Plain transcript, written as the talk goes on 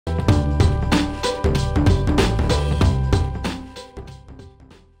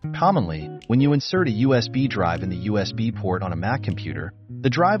Commonly, when you insert a USB drive in the USB port on a Mac computer, the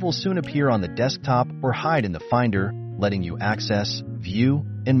drive will soon appear on the desktop or hide in the Finder, letting you access, view,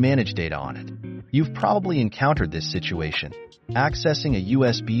 and manage data on it. You've probably encountered this situation, accessing a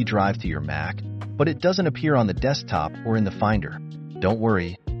USB drive to your Mac, but it doesn't appear on the desktop or in the Finder. Don't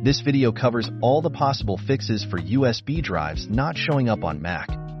worry, this video covers all the possible fixes for USB drives not showing up on Mac,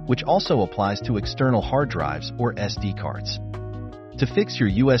 which also applies to external hard drives or SD cards. To fix your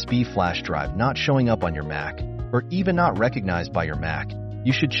USB flash drive not showing up on your Mac, or even not recognized by your Mac,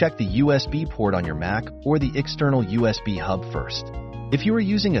 you should check the USB port on your Mac or the external USB hub first. If you are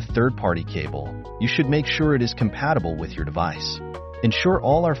using a third-party cable, you should make sure it is compatible with your device. Ensure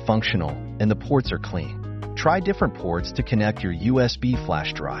all are functional and the ports are clean. Try different ports to connect your USB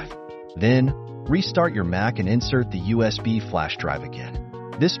flash drive. Then, restart your Mac and insert the USB flash drive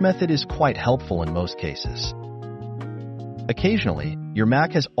again. This method is quite helpful in most cases. Occasionally, your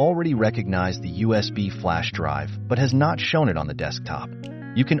Mac has already recognized the USB flash drive but has not shown it on the desktop.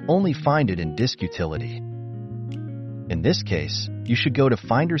 You can only find it in Disk Utility. In this case, you should go to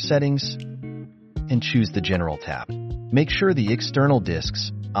Finder Settings and choose the General tab. Make sure the External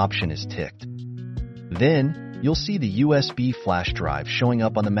Disks option is ticked. Then, you'll see the USB flash drive showing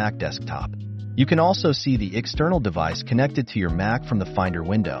up on the Mac desktop. You can also see the external device connected to your Mac from the Finder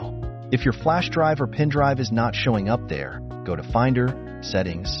window. If your flash drive or pen drive is not showing up there, go to Finder,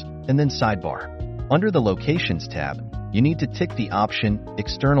 Settings, and then Sidebar. Under the Locations tab, you need to tick the option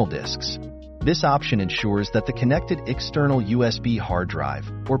External Disks. This option ensures that the connected external USB hard drive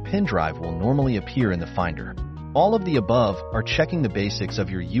or pen drive will normally appear in the Finder. All of the above are checking the basics of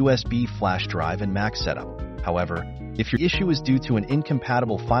your USB flash drive and Mac setup. However, if your issue is due to an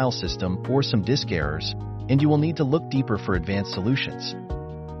incompatible file system or some disk errors, and you will need to look deeper for advanced solutions.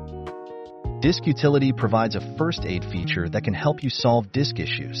 Disk Utility provides a first aid feature that can help you solve disk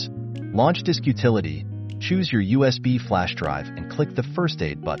issues. Launch Disk Utility, choose your USB flash drive and click the First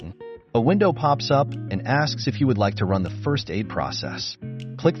Aid button. A window pops up and asks if you would like to run the first aid process.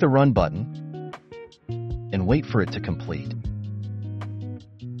 Click the Run button and wait for it to complete.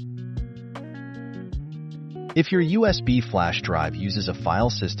 If your USB flash drive uses a file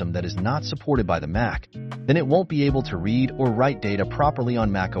system that is not supported by the Mac, then it won't be able to read or write data properly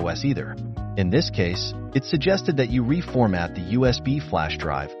on macOS either. In this case, it's suggested that you reformat the USB flash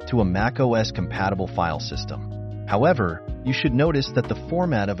drive to a macOS compatible file system. However, you should notice that the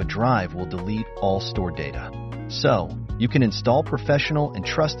format of a drive will delete all stored data. So, you can install professional and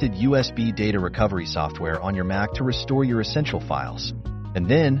trusted USB data recovery software on your Mac to restore your essential files. And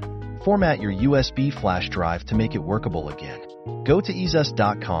then, format your USB flash drive to make it workable again. Go to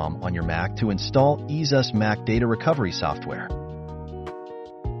EaseUS.com on your Mac to install EaseUS Mac Data Recovery software.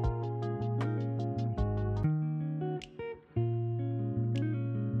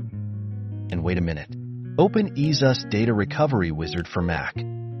 And wait a minute. Open EaseUS Data Recovery Wizard for Mac.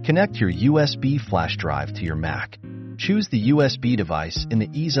 Connect your USB flash drive to your Mac. Choose the USB device in the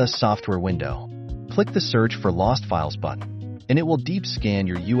EaseUS software window. Click the Search for Lost Files button, and it will deep scan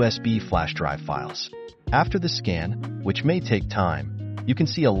your USB flash drive files. After the scan, which may take time, you can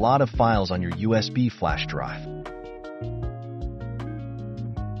see a lot of files on your USB flash drive.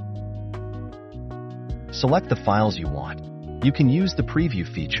 Select the files you want. You can use the Preview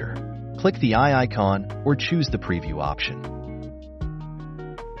feature. Click the eye icon or choose the Preview option.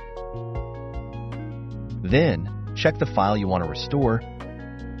 Then, check the file you want to restore.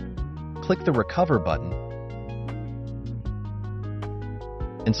 Click the Recover button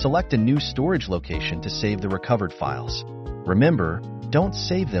and select a new storage location to save the recovered files. Remember, don't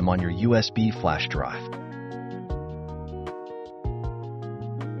save them on your USB flash drive.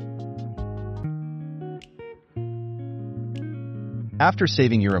 After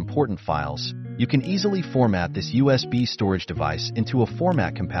saving your important files, you can easily format this USB storage device into a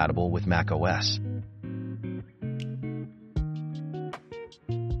format compatible with macOS.